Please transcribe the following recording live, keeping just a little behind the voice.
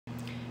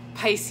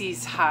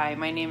Pisces, hi,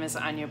 my name is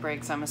Anya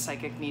Briggs. I'm a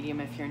psychic medium.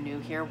 If you're new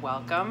here,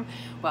 welcome.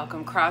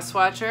 Welcome,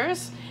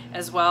 cross-watchers,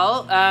 as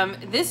well.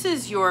 This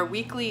is your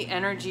weekly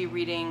energy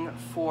reading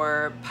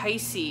for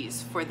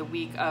Pisces for the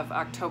week of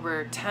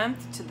October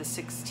 10th to the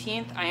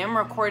 16th. I am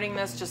recording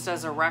this just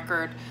as a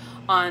record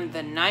on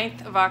the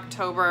 9th of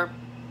October.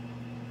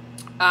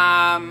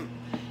 And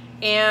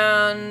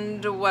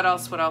what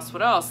else?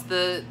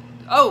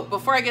 Oh,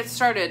 before I get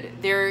started,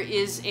 there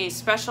is a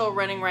special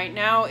running right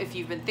now. If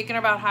you've been thinking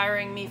about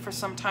hiring me for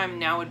some time,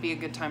 now would be a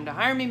good time to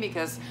hire me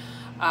because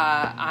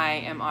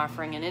I am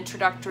offering an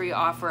introductory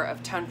offer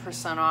of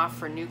 10% off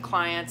for new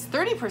clients,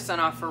 30%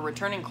 off for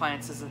returning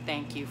clients as a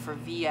thank you for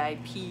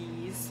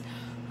VIPs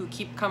who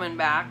keep coming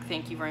back.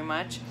 Thank you very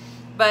much.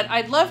 But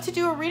I'd love to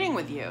do a reading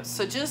with you.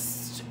 So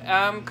just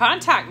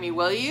contact me,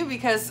 will you?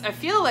 Because I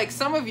feel like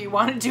some of you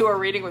want to do a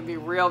reading with me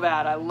real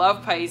bad. I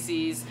love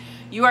Pisces.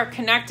 You are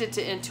connected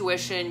to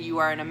intuition. You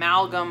are an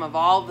amalgam of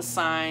all the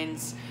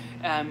signs.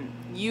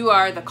 You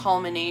are the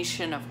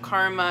culmination of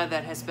karma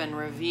that has been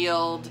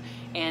revealed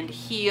and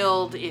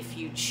healed if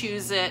you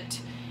choose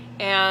it.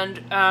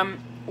 And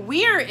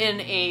we are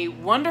in a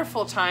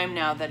wonderful time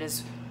now that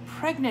is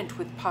pregnant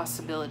with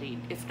possibility,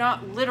 if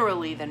not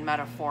literally, then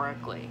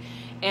metaphorically.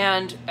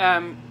 And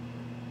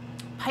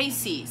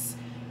Pisces,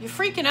 you're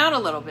freaking out a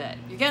little bit.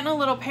 You're getting a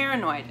little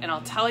paranoid, and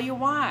I'll tell you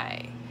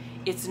why.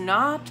 It's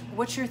not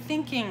what you're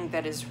thinking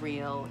that is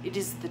real. It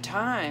is the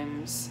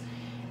times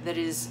that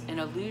is an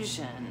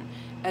illusion,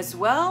 as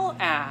well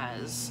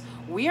as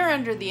we are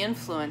under the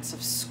influence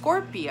of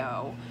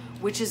Scorpio,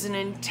 which is an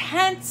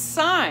intense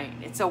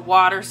sign. It's a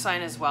water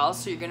sign as well,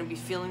 so you're going to be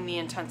feeling the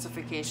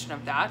intensification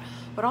of that,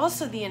 but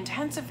also the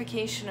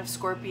intensification of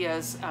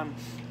Scorpio's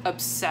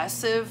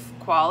obsessive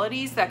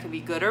qualities. That could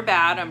be good or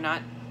bad. I'm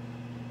not,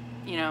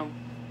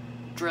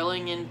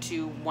 drilling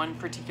into one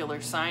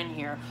particular sign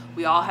here.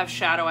 We all have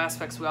shadow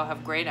aspects. We all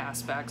have great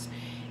aspects.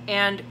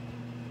 And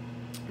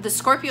the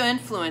Scorpio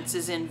influence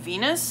is in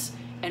Venus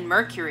and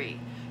Mercury.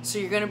 So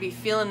you're going to be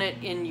feeling it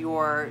in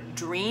your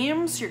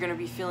dreams. You're going to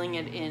be feeling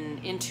it in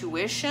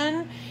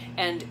intuition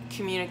and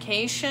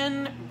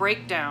communication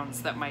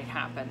breakdowns that might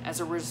happen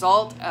as a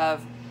result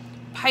of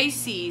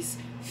Pisces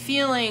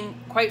feeling,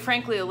 quite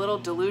frankly, a little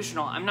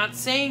delusional. I'm not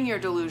saying you're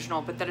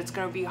delusional, but that it's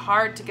going to be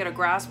hard to get a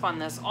grasp on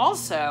this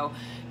also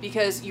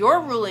because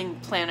your ruling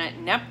planet,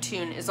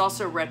 Neptune, is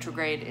also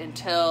retrograde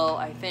until,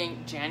 I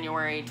think,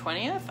 January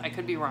 20th. I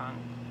could be wrong.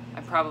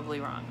 I'm probably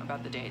wrong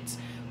about the dates.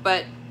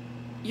 But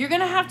you're going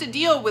to have to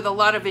deal with a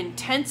lot of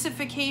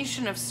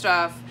intensification of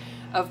stuff,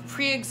 of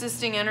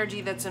pre-existing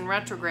energy that's in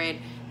retrograde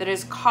that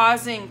is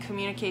causing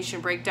communication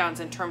breakdowns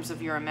in terms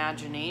of your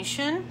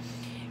imagination.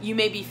 You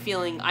may be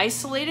feeling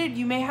isolated.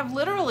 You may have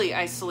literally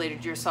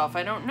isolated yourself.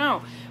 I don't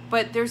know.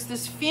 But there's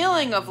this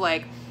feeling of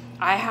like,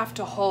 I have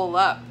to hole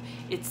up.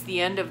 It's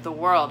the end of the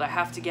world. I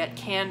have to get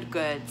canned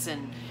goods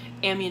and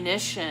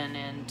ammunition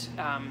and,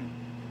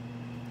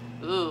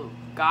 ooh,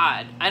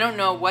 God. I don't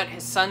know what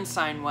his sun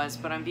sign was,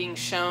 but I'm being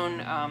shown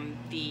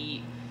the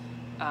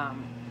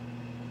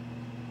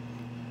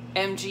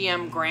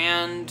MGM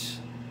Grand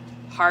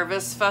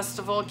Harvest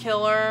Festival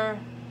killer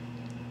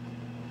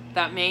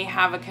that may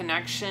have a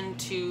connection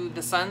to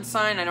the sun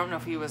sign. I don't know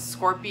if he was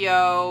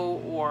Scorpio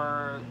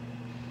or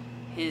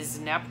his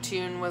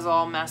Neptune was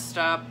all messed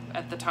up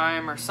at the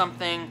time or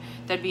something.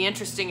 That'd be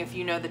interesting if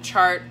you know the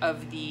chart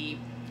of the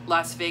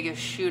Las Vegas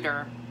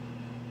shooter,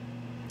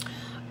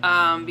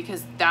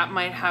 because that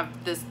might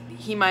have this.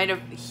 He might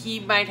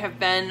have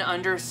been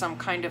under some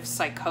kind of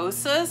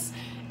psychosis.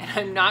 And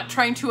I'm not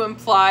trying to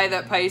imply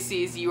that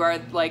Pisces, you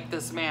are like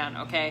this man,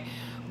 okay?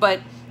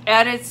 But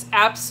at its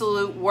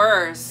absolute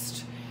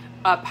worst,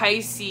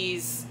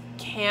 Pisces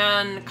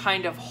can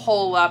kind of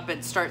hole up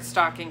and start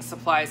stocking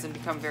supplies and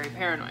become very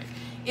paranoid.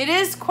 It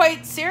is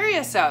quite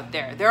serious out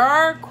there. There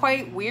are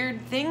quite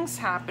weird things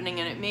happening,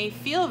 and it may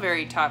feel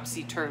very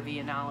topsy-turvy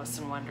in Alice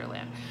in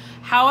Wonderland.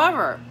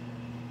 However,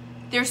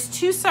 there's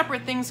two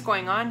separate things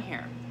going on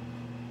here.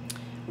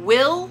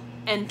 Will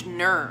and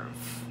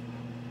nerve.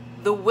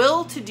 The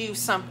will to do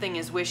something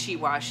is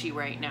wishy-washy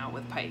right now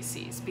with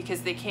Pisces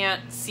because they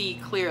can't see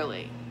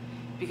clearly.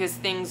 Because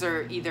things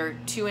are either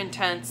too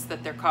intense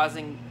that they're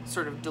causing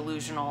sort of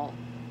delusional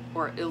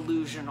or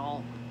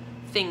illusional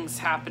things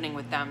happening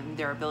with them,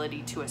 their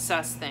ability to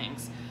assess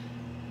things.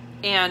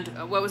 And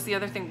what was the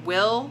other thing?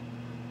 Will.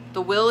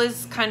 The will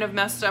is kind of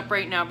messed up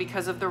right now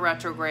because of the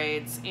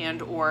retrogrades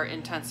and or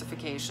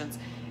intensifications.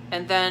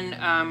 And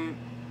then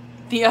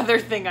the other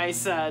thing I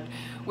said,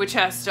 which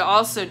has to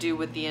also do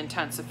with the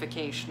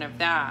intensification of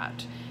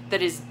that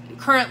is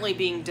currently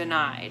being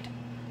denied.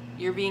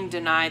 You're being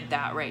denied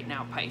that right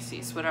now,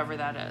 Pisces, whatever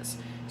that is.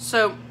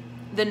 So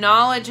the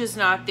knowledge is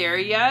not there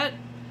yet,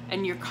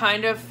 and you're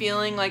kind of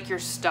feeling like you're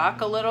stuck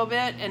a little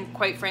bit, and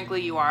quite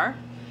frankly, you are.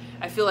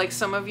 I feel like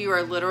some of you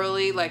are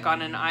literally like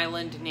on an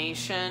island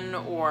nation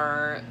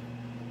or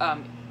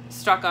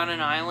stuck on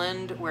an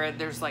island where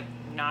there's like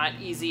not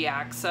easy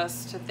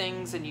access to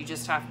things, and you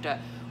just have to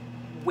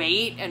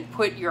wait and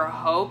put your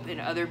hope in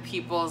other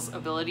people's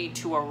ability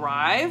to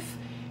arrive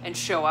and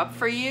show up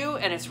for you,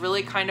 and it's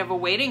really kind of a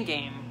waiting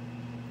game.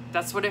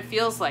 That's what it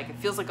feels like. It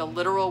feels like a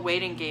literal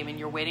waiting game, and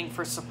you're waiting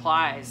for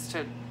supplies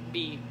to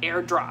be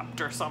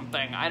airdropped or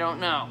something. I don't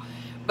know.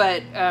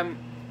 But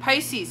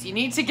Pisces, you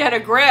need to get a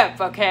grip,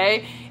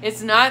 okay?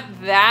 It's not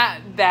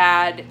that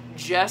bad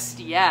just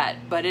yet,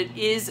 but it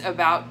is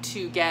about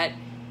to get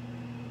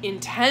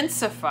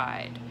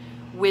intensified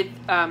with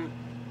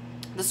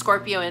the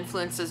Scorpio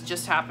influences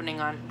just dropping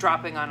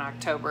on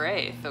October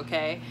 8th,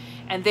 okay?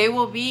 And they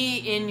will be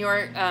in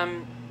your,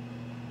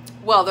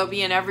 well, they'll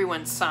be in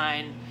everyone's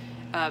sign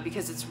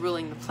because it's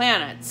ruling the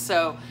planets.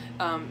 So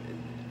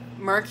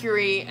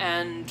Mercury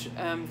and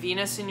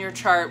Venus in your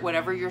chart,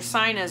 whatever your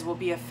sign is, will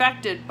be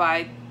affected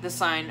by the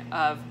sign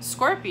of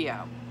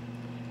Scorpio.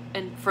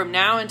 And from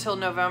now until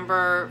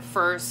November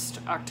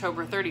 1st,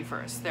 October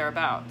 31st,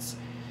 thereabouts.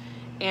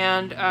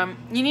 And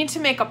you need to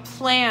make a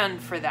plan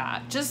for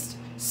that. Just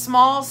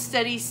small,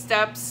 steady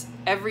steps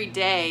every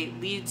day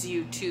leads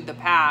you to the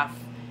path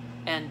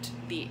and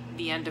the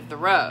end of the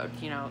road.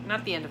 You know,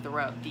 not the end of the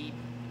road,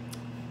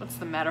 what's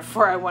the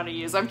metaphor I want to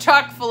use? I'm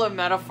chock full of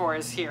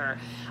metaphors here.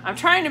 I'm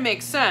trying to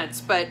make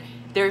sense, but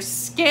there's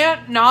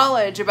scant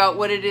knowledge about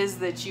what it is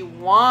that you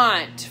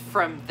want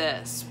from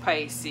this,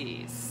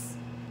 Pisces.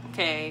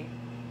 Okay?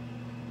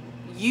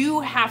 You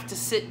have to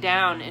sit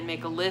down and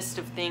make a list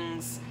of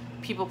things,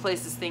 people,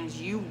 places,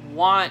 things you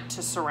want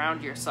to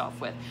surround yourself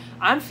with.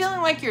 I'm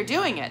feeling like you're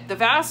doing it. The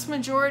vast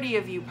majority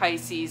of you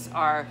Pisces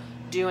are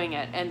doing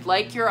it. And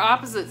like your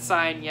opposite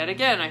sign, yet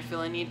again, I feel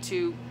I need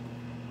to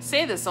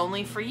say this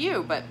only for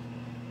you, but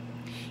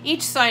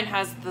each sign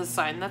has the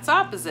sign that's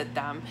opposite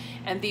them,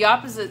 and the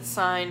opposite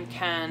sign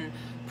can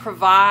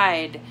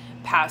provide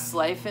past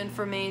life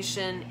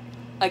information,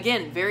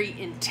 again, very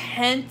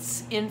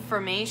intense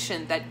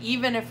information that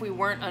even if we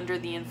weren't under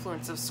the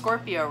influence of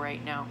Scorpio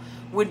right now,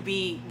 would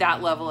be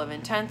that level of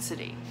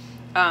intensity.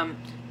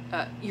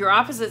 Your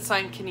opposite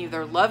sign can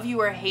either love you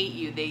or hate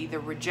you. They either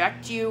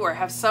reject you or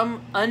have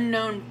some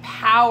unknown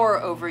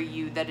power over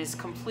you that is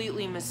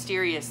completely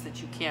mysterious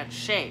that you can't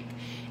shake.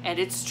 And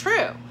it's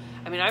true.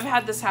 I mean, I've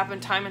had this happen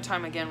time and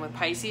time again with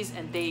Pisces,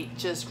 and they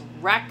just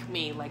wreck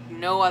me like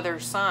no other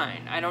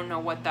sign. I don't know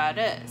what that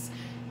is.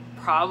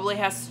 Probably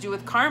has to do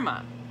with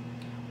karma.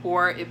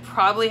 Or it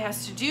probably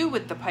has to do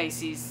with the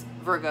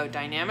Pisces-Virgo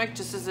dynamic,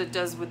 just as it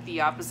does with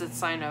the opposite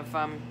sign of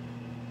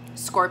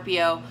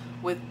Scorpio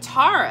with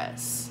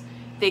Taurus.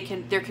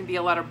 There can be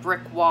a lot of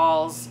brick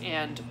walls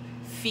and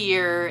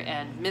fear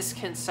and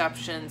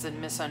misconceptions and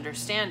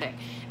misunderstanding.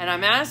 And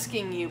I'm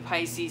asking you,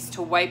 Pisces,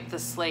 to wipe the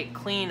slate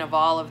clean of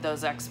all of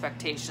those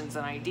expectations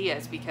and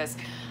ideas, because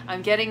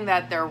I'm getting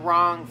that they're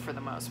wrong for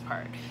the most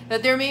part.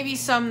 That there may be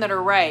some that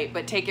are right,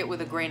 but take it with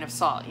a grain of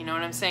salt. You know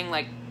what I'm saying?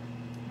 Like,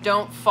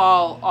 don't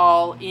fall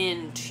all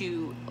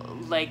into,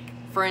 like,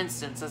 for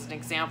instance, as an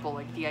example,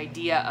 like the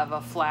idea of a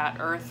flat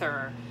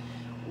earther,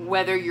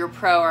 whether you're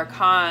pro or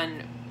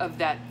con of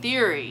that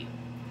theory,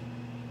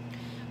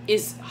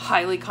 is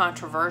highly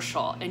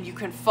controversial, and you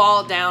can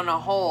fall down a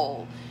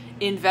hole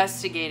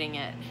investigating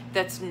it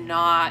that's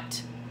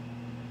not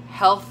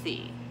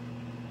healthy.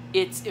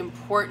 It's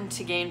important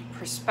to gain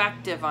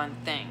perspective on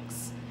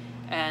things.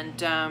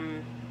 And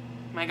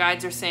my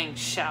guides are saying,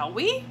 shall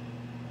we?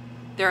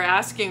 They're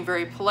asking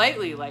very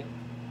politely, like,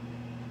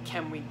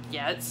 can we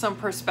get some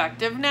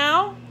perspective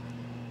now?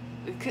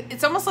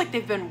 It's almost like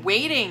they've been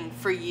waiting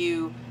for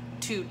you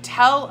to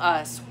tell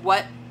us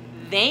what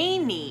they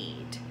need.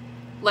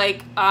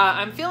 Like,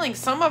 I'm feeling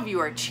some of you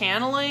are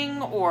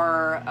channeling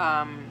or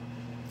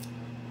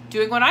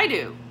doing what I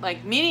do.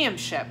 Like,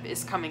 mediumship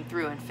is coming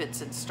through in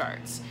fits and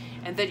starts.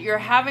 And that you're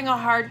having a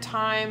hard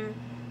time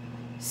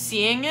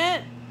seeing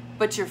it,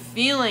 but you're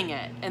feeling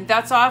it. And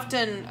that's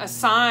often a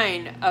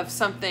sign of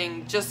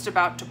something just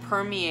about to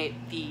permeate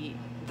the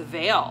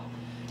veil.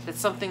 That's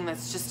something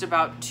that's just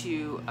about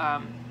to...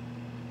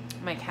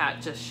 my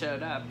cat just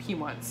showed up. He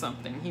wants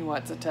something. He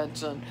wants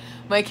attention.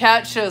 My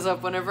cat shows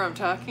up whenever I'm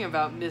talking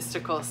about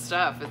mystical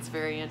stuff. It's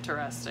very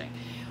interesting.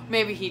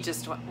 Maybe he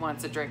just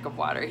wants a drink of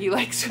water. He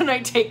likes when I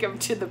take him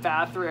to the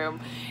bathroom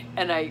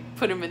and I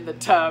put him in the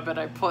tub and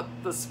I put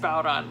the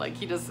spout on. Like,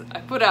 he does. I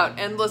put out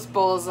endless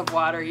bowls of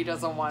water. He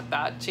doesn't want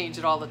that. Change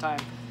it all the time.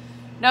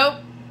 Nope.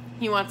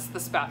 He wants the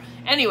spout.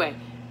 Anyway,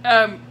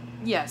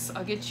 yes,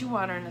 I'll get you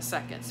water in a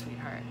second,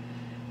 sweetheart.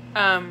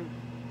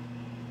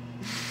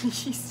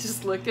 He's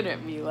just looking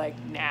at me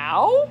like,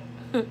 now?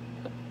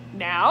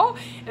 Now?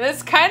 And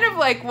that's kind of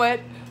like what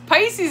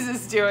Pisces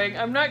is doing.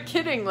 I'm not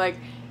kidding. Like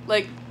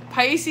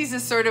Pisces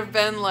has sort of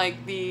been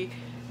like the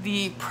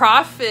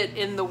prophet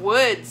in the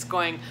woods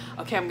going,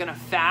 okay, I'm going to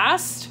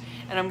fast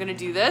and I'm going to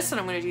do this and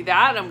I'm going to do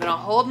that. And I'm going to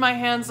hold my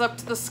hands up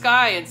to the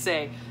sky and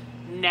say,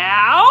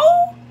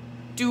 now?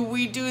 Do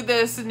we do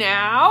this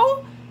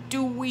now?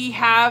 Do we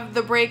have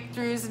the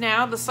breakthroughs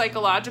now, the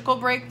psychological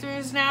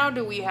breakthroughs now?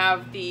 Do we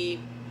have the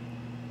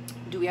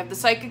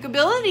psychic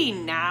ability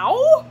now?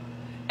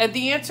 And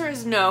the answer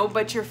is no,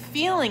 but you're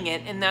feeling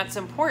it, and that's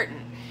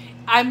important.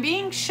 I'm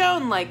being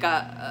shown like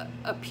a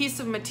piece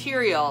of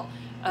material,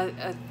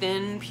 a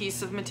thin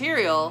piece of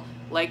material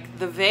like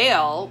the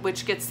veil,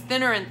 which gets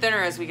thinner and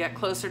thinner as we get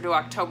closer to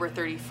October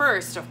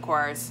 31st, of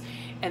course.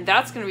 And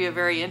that's going to be a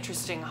very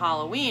interesting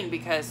Halloween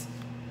because,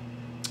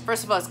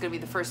 first of all, it's going to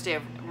be the first day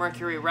of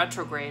Mercury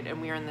retrograde,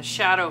 and we are in the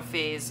shadow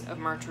phase of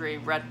Mercury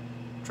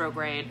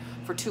retrograde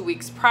for 2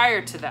 weeks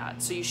prior to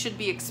that. So you should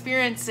be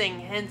experiencing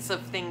hints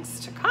of things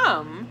to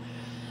come.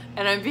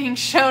 And I'm being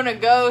shown a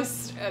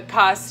ghost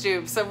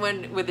costume,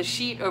 someone with a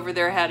sheet over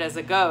their head as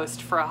a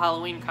ghost for a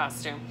Halloween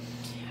costume.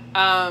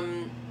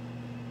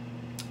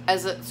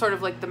 As a sort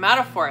of like the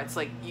metaphor, it's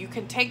like you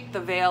can take the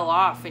veil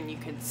off and you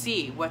can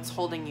see what's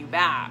holding you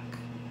back.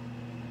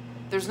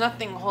 There's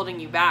nothing holding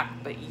you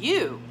back but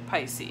you,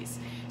 Pisces.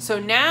 So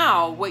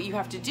now what you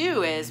have to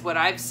do is, what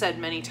I've said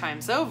many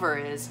times over,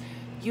 is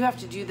you have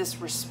to do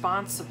this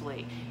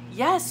responsibly.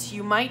 Yes,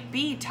 you might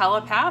be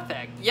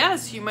telepathic.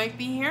 Yes, you might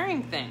be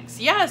hearing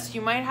things. Yes,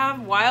 you might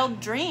have wild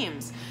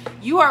dreams.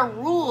 You are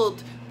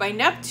ruled by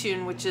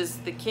Neptune, which is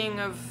the king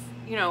of,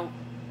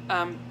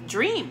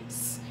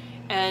 dreams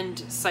and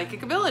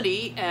psychic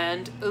ability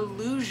and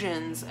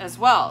illusions as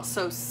well.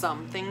 So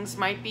some things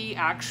might be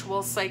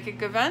actual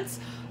psychic events.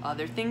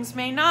 Other things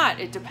may not.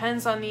 It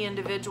depends on the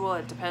individual.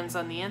 It depends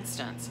on the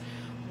instance.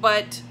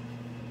 But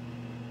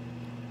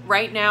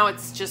right now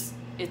it's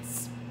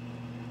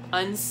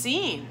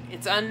unseen.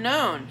 It's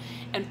unknown.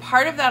 And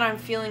part of that I'm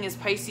feeling is,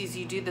 Pisces,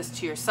 you do this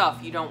to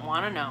yourself. You don't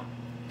want to know.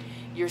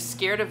 You're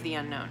scared of the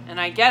unknown. And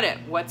I get it.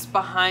 What's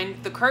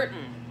behind the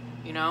curtain?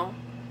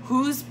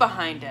 Who's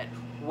behind it?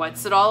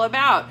 What's it all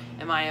about?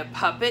 Am I a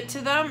puppet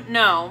to them?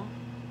 No,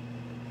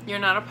 you're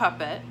not a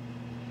puppet.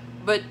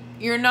 But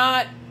you're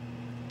not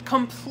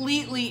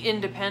completely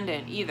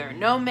independent either.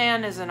 No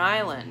man is an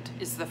island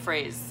is the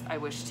phrase I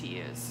wish to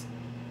use,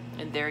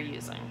 and they're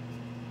using.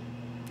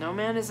 No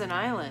man is an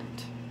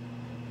island.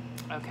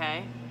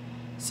 Okay?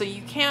 So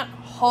you can't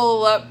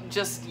hole up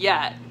just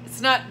yet.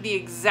 It's not the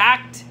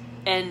exact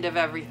end of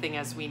everything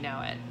as we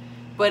know it,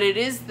 but it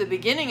is the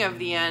beginning of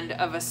the end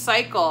of a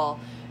cycle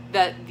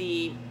that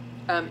the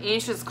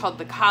ancients called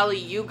the Kali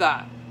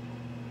Yuga,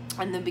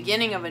 and the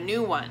beginning of a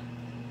new one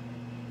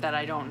that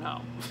I don't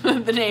know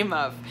the name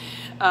of.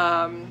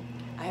 I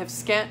have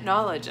scant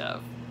knowledge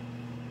of.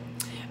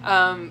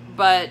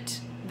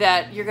 But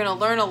that you're going to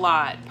learn a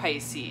lot,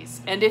 Pisces.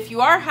 And if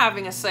you are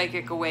having a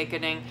psychic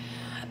awakening,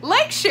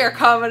 like, share,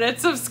 comment, and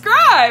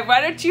subscribe.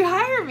 Why don't you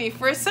hire me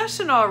for a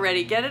session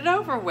already? Get it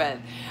over with.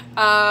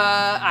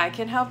 I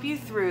can help you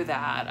through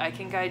that. I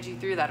can guide you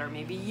through that. Or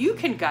maybe you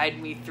can guide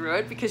me through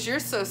it because you're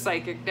so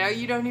psychic now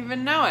you don't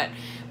even know it.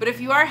 But if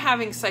you are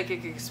having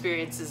psychic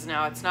experiences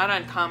now, it's not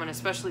uncommon,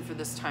 especially for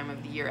this time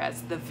of the year,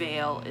 as the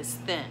veil is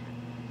thin.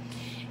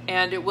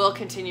 And it will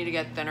continue to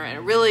get thinner. And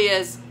it really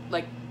is,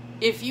 like,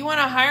 if you want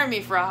to hire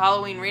me for a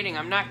Halloween reading,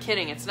 I'm not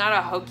kidding. It's not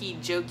a hokey,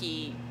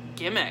 jokey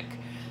gimmick.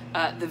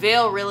 The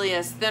veil really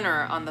is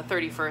thinner on the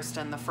 31st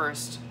and the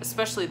 1st,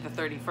 especially the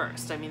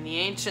 31st. I mean, the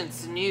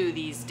ancients knew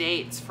these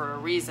dates for a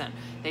reason.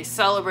 They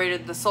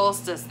celebrated the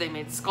solstice. They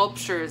made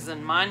sculptures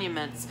and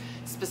monuments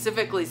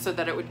specifically so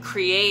that it would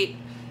create,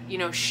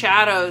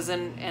 shadows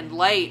and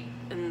light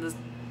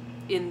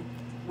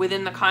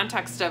within the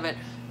context of it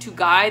to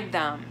guide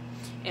them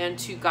and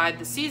to guide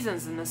the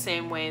seasons, in the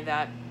same way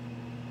that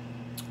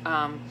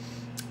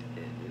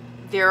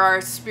there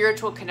are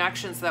spiritual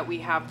connections that we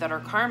have that are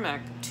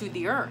karmic to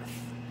the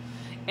earth.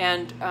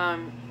 And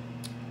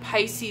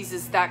Pisces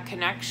is that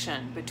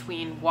connection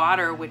between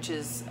water, which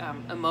is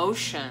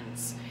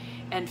emotions,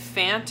 and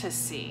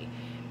fantasy,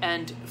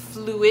 and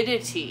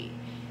fluidity,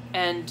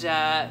 and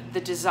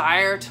the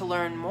desire to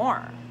learn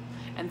more.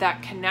 And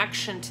that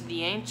connection to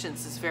the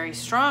ancients is very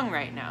strong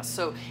right now.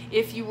 So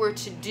if you were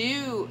to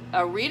do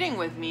a reading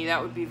with me,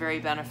 that would be very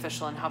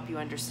beneficial and help you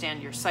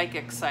understand your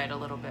psychic side a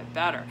little bit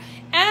better.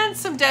 And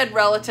some dead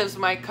relatives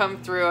might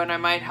come through, and I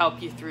might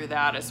help you through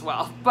that as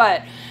well.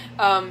 But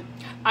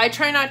I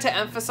try not to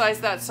emphasize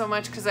that so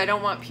much because I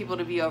don't want people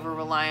to be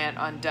over-reliant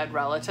on dead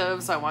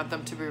relatives. I want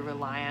them to be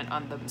reliant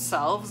on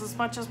themselves as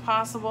much as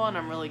possible, and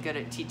I'm really good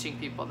at teaching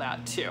people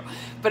that too.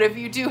 But if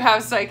you do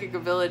have psychic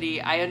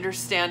ability, I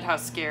understand how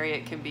scary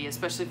it can be,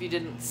 especially if you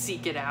didn't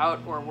seek it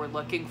out or were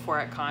looking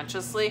for it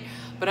consciously.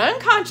 But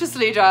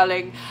unconsciously,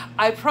 darling,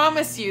 I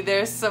promise you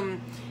there's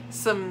some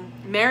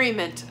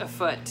merriment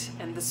afoot,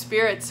 and the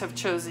spirits have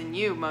chosen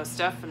you most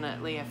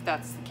definitely if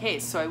that's the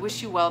case. So I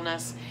wish you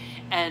wellness.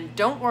 And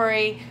don't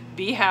worry,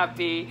 be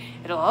happy.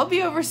 It'll all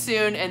be over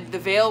soon, and the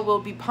veil will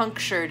be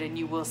punctured, and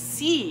you will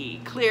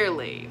see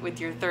clearly with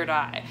your third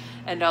eye.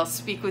 And I'll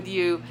speak with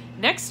you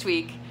next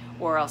week,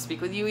 or I'll speak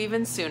with you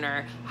even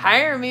sooner.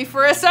 Hire me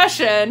for a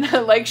session.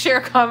 Like, share,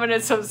 comment,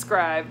 and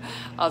subscribe.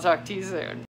 I'll talk to you soon.